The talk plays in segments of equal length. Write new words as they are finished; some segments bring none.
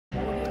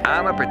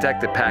ARMOR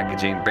Protective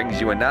Packaging brings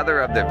you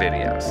another of their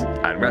videos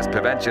on rust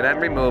prevention and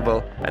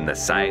removal and the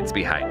science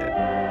behind it.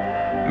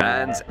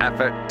 Man's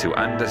effort to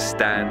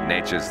understand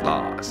nature's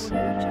laws.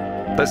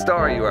 The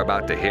story you are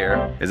about to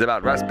hear is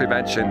about rust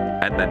prevention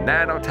and the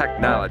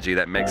nanotechnology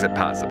that makes it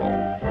possible.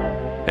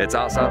 It's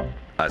also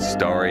a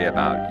story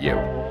about you.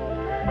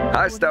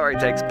 Our story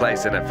takes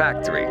place in a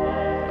factory,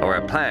 or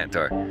a plant,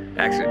 or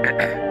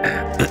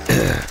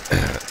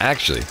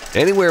actually,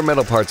 anywhere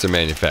metal parts are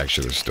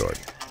manufactured or stored.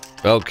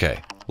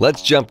 Okay,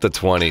 let's jump to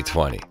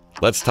 2020.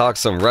 Let's talk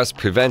some rust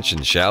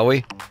prevention, shall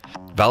we?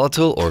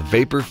 Volatile or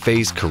vapor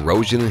phase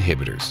corrosion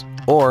inhibitors,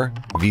 or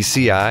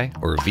VCI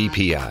or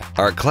VPI,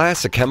 are a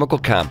class of chemical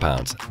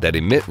compounds that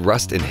emit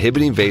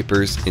rust-inhibiting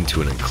vapors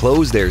into an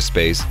enclosed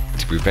airspace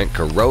to prevent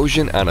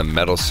corrosion on a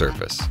metal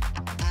surface.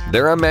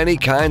 There are many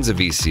kinds of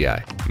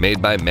VCI,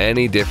 made by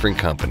many different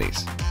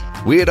companies.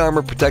 We at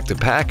ARMOR Protective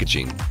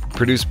Packaging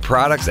produce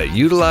products that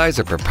utilize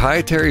our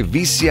proprietary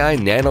VCI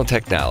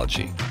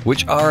nanotechnology,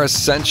 which are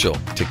essential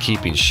to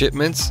keeping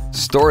shipments,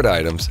 stored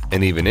items,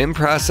 and even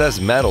in-process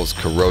metals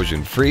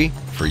corrosion-free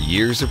for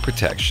years of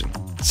protection.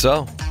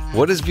 So,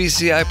 what does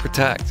VCI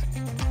protect?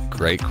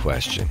 Great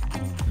question.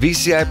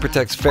 VCI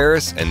protects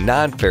ferrous and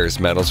non-ferrous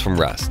metals from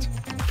rust.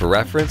 For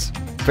reference,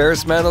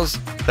 ferrous metals,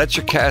 that's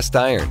your cast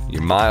iron,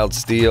 your mild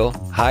steel,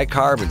 high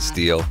carbon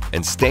steel,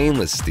 and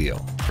stainless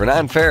steel. For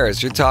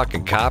non-ferrous, you're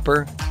talking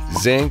copper,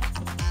 zinc,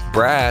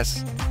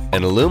 brass,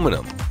 and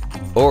aluminum.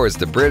 Or as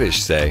the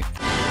British say,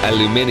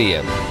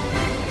 aluminium.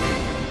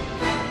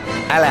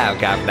 Hello,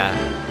 Governor.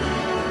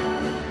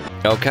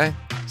 Okay,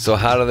 so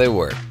how do they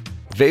work?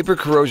 Vapor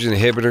corrosion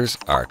inhibitors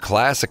are a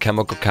class of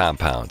chemical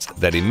compounds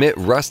that emit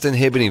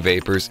rust-inhibiting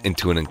vapors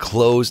into an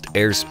enclosed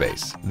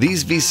airspace.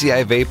 These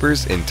VCI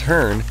vapors, in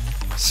turn,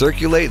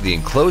 circulate the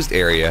enclosed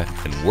area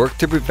and work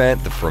to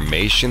prevent the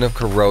formation of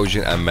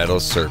corrosion on metal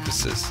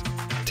surfaces.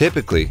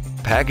 Typically,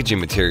 packaging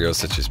materials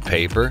such as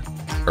paper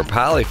or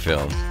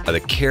polyfilm are the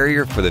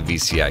carrier for the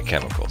VCI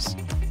chemicals.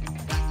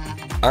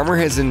 ARMOR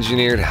has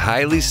engineered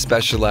highly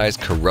specialized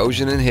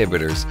corrosion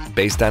inhibitors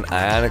based on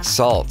ionic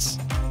salts.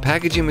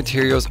 Packaging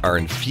materials are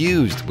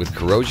infused with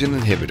corrosion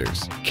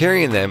inhibitors,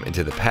 carrying them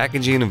into the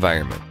packaging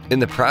environment. In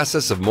the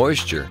process of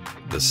moisture,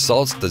 the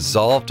salts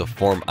dissolve to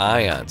form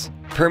ions,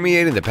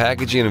 permeating the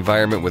packaging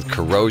environment with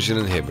corrosion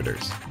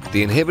inhibitors.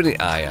 The inhibiting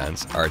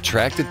ions are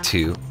attracted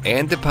to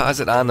and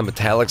deposit on the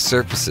metallic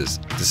surfaces,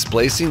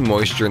 displacing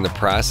moisture in the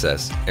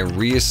process and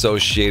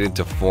reassociated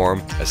to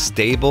form a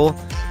stable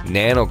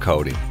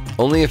nanocoating,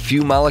 only a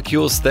few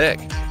molecules thick.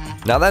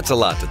 Now that's a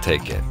lot to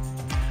take in.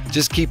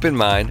 Just keep in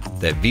mind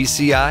that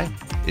VCI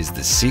is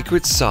the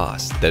secret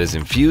sauce that is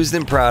infused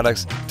in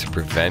products to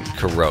prevent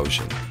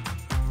corrosion.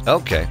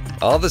 Okay,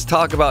 all this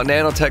talk about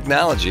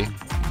nanotechnology,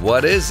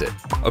 what is it?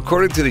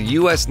 According to the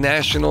U.S.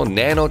 National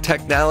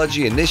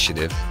Nanotechnology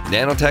Initiative,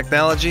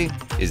 nanotechnology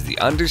is the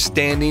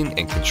understanding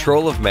and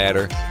control of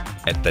matter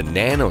at the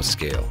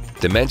nanoscale,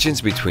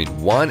 dimensions between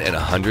 1 and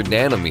 100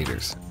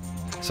 nanometers.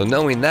 So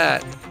knowing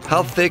that,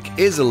 how thick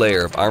is a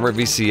layer of ARMOR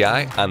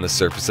VCI on the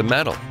surface of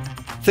metal?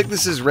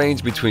 Thicknesses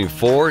range between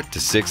 4 to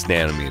 6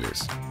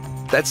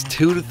 nanometers. That's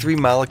 2 to 3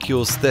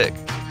 molecules thick.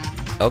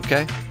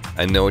 Okay,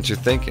 I know what you're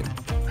thinking.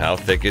 How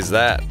thick is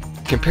that?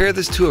 Compare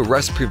this to a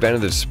rust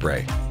preventative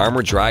spray,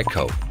 ARMOR Dry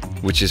Coat,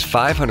 which is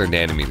 500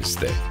 nanometers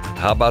thick.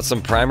 How about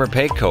some primer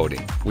paint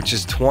coating, which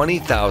is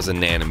 20,000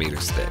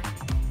 nanometers thick?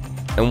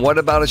 And what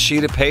about a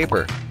sheet of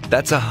paper?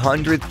 That's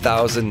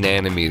 100,000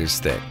 nanometers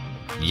thick.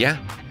 Yeah,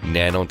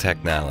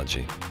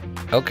 nanotechnology.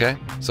 Okay,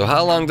 so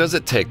how long does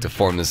it take to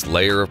form this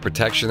layer of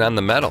protection on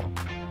the metal?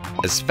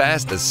 As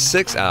fast as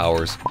 6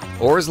 hours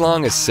or as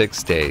long as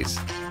 6 days.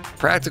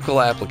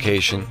 Practical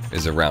application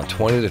is around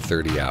 20 to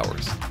 30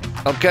 hours.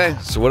 Okay,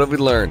 so what have we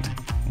learned?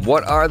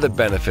 What are the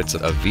benefits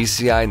of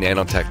VCI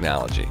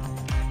nanotechnology?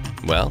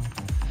 Well,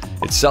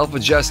 it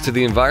self-adjusts to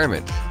the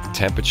environment,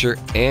 temperature,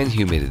 and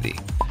humidity.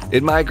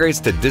 It migrates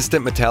to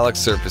distant metallic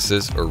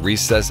surfaces or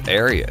recessed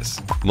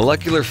areas.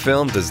 Molecular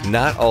film does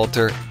not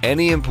alter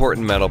any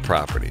important metal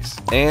properties,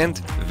 and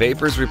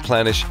vapors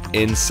replenish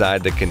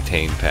inside the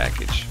contained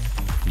package.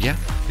 Yeah,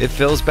 it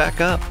fills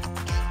back up.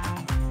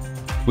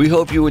 We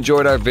hope you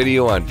enjoyed our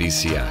video on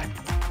VCI.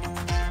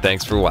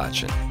 Thanks for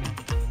watching.